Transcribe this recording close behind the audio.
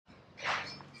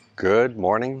Good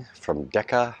morning from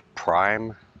Deca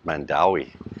Prime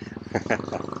Mandawi.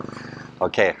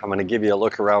 Okay, I'm going to give you a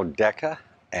look around Deca,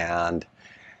 and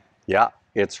yeah,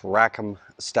 it's rack 'em,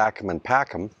 stack 'em, and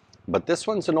pack 'em, but this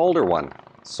one's an older one,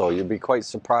 so you'll be quite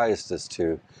surprised as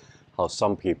to how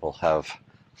some people have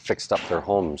fixed up their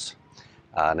homes.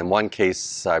 And in one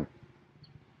case, I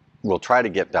will try to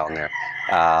get down there.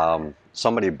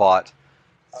 Somebody bought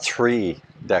 3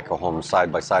 Deca homes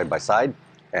side by side,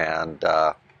 and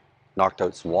knocked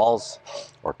out some walls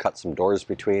or cut some doors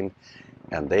between,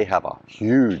 and they have a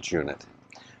huge unit.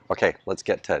 Okay, let's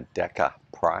get to Deca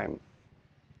Prime.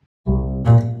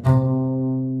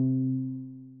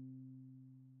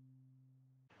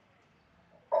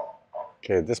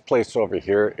 Okay, this place over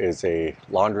here is a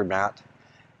laundromat,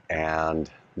 and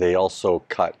they also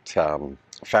cut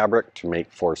fabric to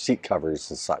make for seat covers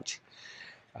and such.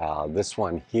 This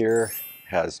one here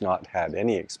has not had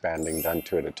any expanding done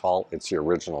to it at all. It's the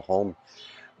original home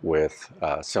with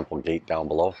a simple gate down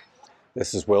below.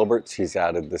 This is Wilbert's. He's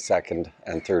added the 2nd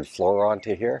and 3rd floor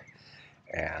onto here,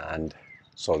 and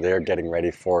so they're getting ready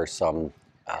for some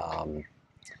what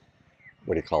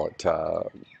do you call it, a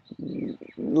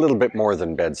little bit more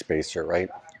than bed spacer, right?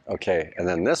 Okay, and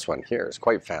then this one here is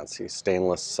quite fancy.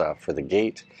 Stainless for the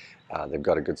gate. They've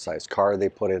got a good sized car they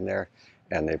put in there,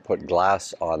 and they put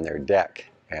glass on their deck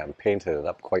and painted it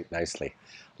up quite nicely.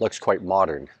 Looks quite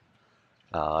modern.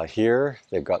 Here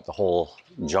they've got the whole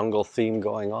jungle theme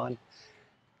going on.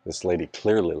 This lady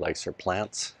clearly likes her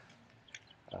plants.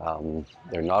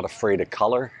 They're not afraid of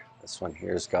color. This one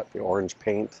here's got the orange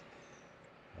paint,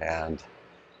 and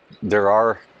there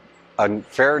are a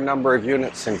fair number of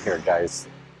units in here, guys,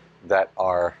 that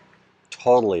are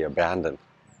totally abandoned.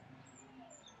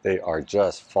 They are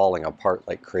just falling apart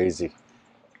like crazy.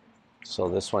 So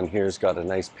this one here's got a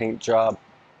nice paint job,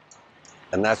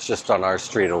 and that's just on our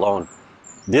street alone.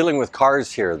 Dealing with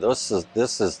cars here, this is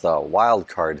the wild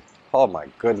card. Oh my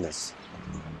goodness.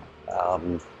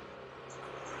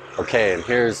 Okay, and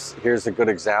here's a good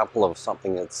example of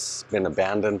something that's been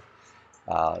abandoned.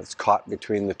 It's caught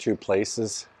between the two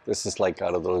places. This is like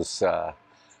out of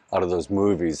those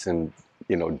movies in,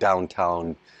 you know,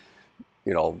 downtown,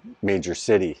 you know, major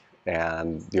city,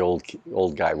 and the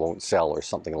old guy won't sell or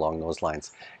something along those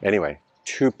lines. Anyway,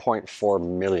 2.4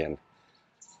 million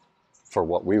for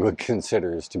what we would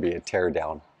consider is to be a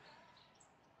teardown.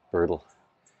 Brutal.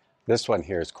 This one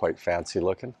here is quite fancy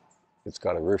looking. It's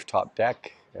got a rooftop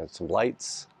deck and some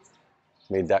lights.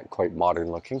 Made that quite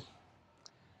modern looking.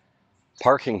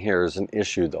 Parking here is an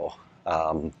issue though.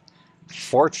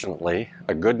 Fortunately,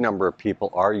 a good number of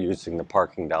people are using the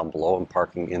parking down below and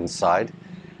parking inside.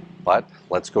 But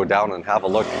let's go down and have a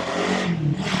look.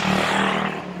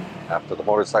 After the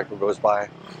motorcycle goes by,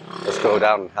 let's go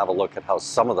down and have a look at how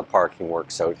some of the parking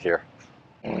works out here.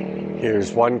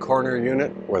 Here's one corner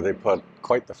unit where they put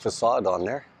quite the facade on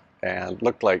there, and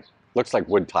looks like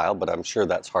wood tile, but I'm sure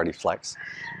that's hardy flex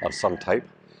of some type.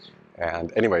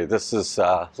 And anyway, this is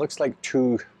looks like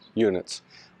 2 units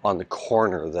on the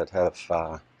corner that have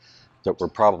that were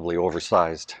probably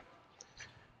oversized.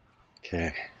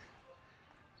 Okay,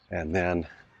 and then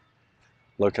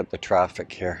look at the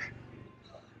traffic here.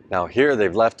 Now here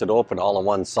they've left it open all on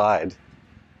one side,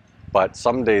 but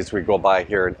some days we go by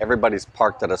here and everybody's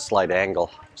parked at a slight angle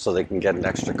so they can get an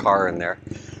extra car in there,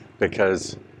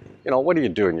 because, you know, what are you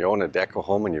doing? You own a Deca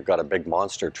home and you've got a big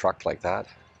monster truck like that?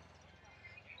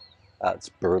 That's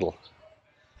brutal.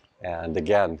 And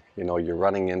again, you know, you're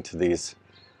running into these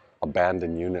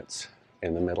abandoned units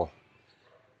in the middle.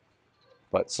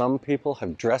 But some people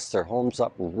have dressed their homes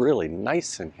up really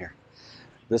nice in here.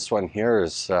 This one here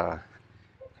is,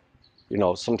 you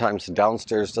know, sometimes the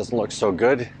downstairs doesn't look so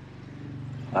good.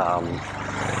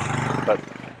 But,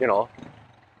 you know,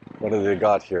 what do they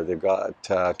got here? They've got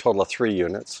a total of 3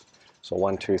 units. So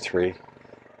 1, 2, 3.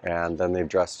 And then they've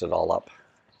dressed it all up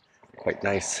quite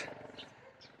nice.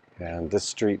 And this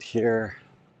street here,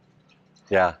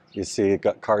 yeah, you see you've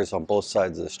got cars on both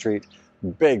sides of the street.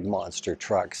 Big monster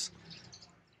trucks.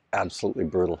 Absolutely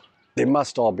brutal. They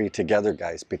must all be together,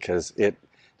 guys, because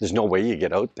there's no way you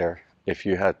get out there. If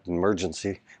you had an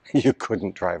emergency, you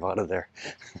couldn't drive out of there.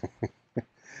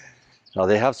 Now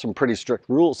they have some pretty strict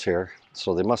rules here,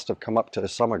 so they must have come up to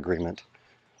some agreement.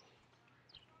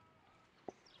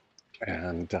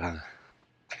 And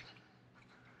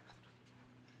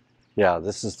yeah,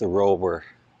 this is the row where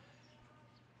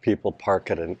people park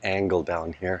at an angle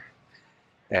down here.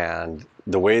 And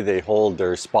the way they hold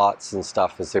their spots and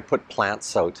stuff is they put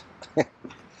plants out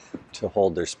to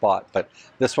hold their spot. But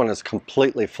this one is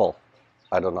completely full.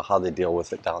 I don't know how they deal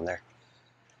with it down there.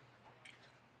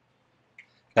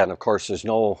 And of course, there's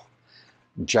no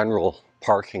general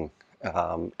parking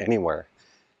anywhere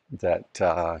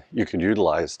that you could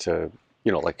utilize to,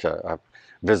 like a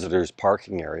visitor's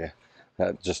parking area.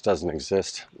 That just doesn't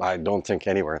exist, I don't think,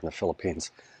 anywhere in the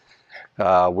Philippines.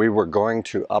 We were going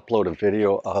to upload a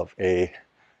video of a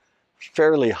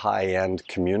fairly high-end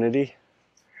community,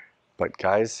 but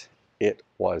guys, it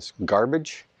was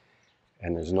garbage,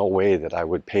 and there's no way that I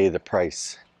would pay the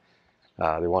price.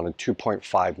 They wanted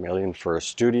 2.5 million for a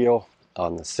studio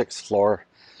on the 6th floor.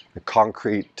 The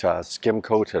concrete skim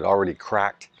coat had already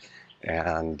cracked,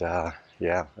 and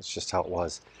yeah, that's just how it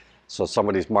was. So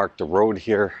somebody's marked the road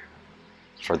here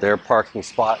for their parking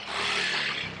spot,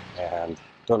 and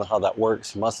don't know how that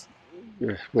works.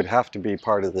 Would have to be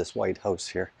part of this White House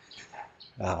here.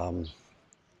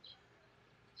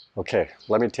 Okay,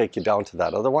 let me take you down to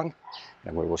that other one,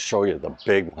 and we will show you the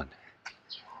big one.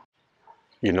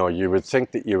 You know, you would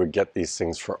think that you would get these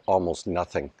things for almost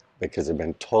nothing because they've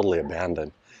been totally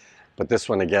abandoned. But this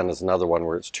one again is another one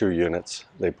where it's 2 units.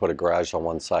 They put a garage on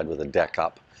one side with a deck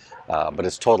up, but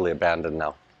it's totally abandoned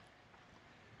now.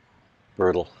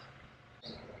 Brutal.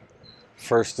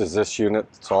 First is this unit.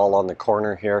 It's all on the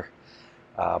corner here.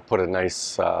 Put a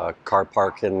nice car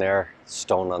park in there,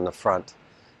 stone on the front.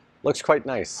 Looks quite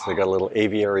nice. They got a little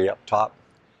aviary up top.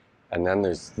 And then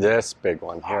there's this big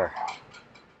one here.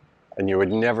 And you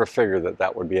would never figure that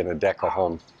that would be in a Deca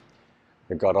home.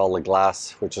 They've got all the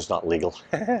glass, which is not legal.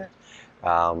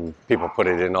 People put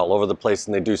it in all over the place,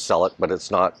 and they do sell it, but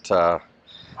it's not.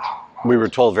 We were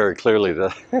told very clearly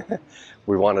that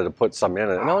we wanted to put some in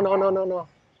it. No.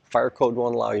 Fire code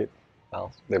won't allow you.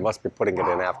 Well, they must be putting it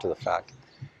in after the fact.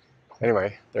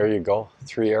 Anyway, there you go.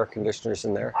 3 air conditioners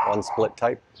in there, 1 split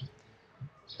type,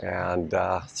 and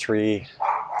three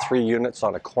units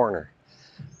on a corner.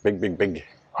 Big.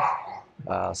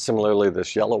 Similarly,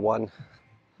 this yellow one.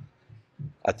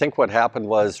 I think what happened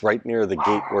was right near the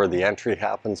gate where the entry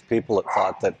happens, people had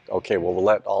thought that, okay, well, we'll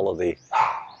let all of the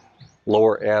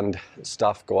lower end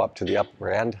stuff go up to the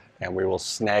upper end, and we will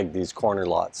snag these corner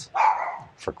lots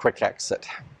for quick exit.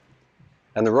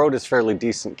 And the road is fairly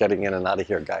decent getting in and out of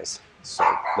here, guys. So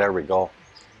there we go.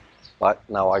 But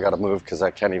now I got to move because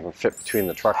I can't even fit between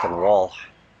the truck and the wall.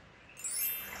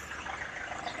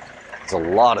 There's a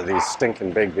lot of these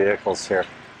stinking big vehicles here.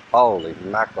 Holy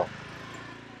mackerel.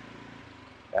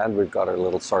 And we've got our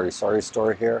little sorry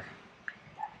store here.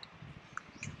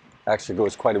 Actually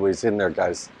goes quite a ways in there,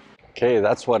 guys. Okay,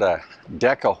 that's what a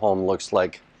Deca home looks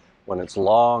like when it's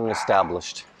long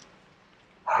established.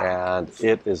 And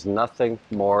it is nothing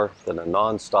more than a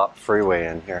non-stop freeway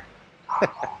in here.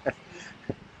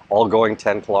 All going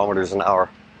 10 kilometers an hour.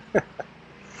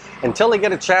 Until they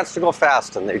get a chance to go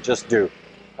fast, and they just do.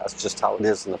 That's just how it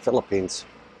is in the Philippines.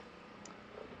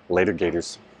 Later,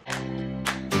 Gators.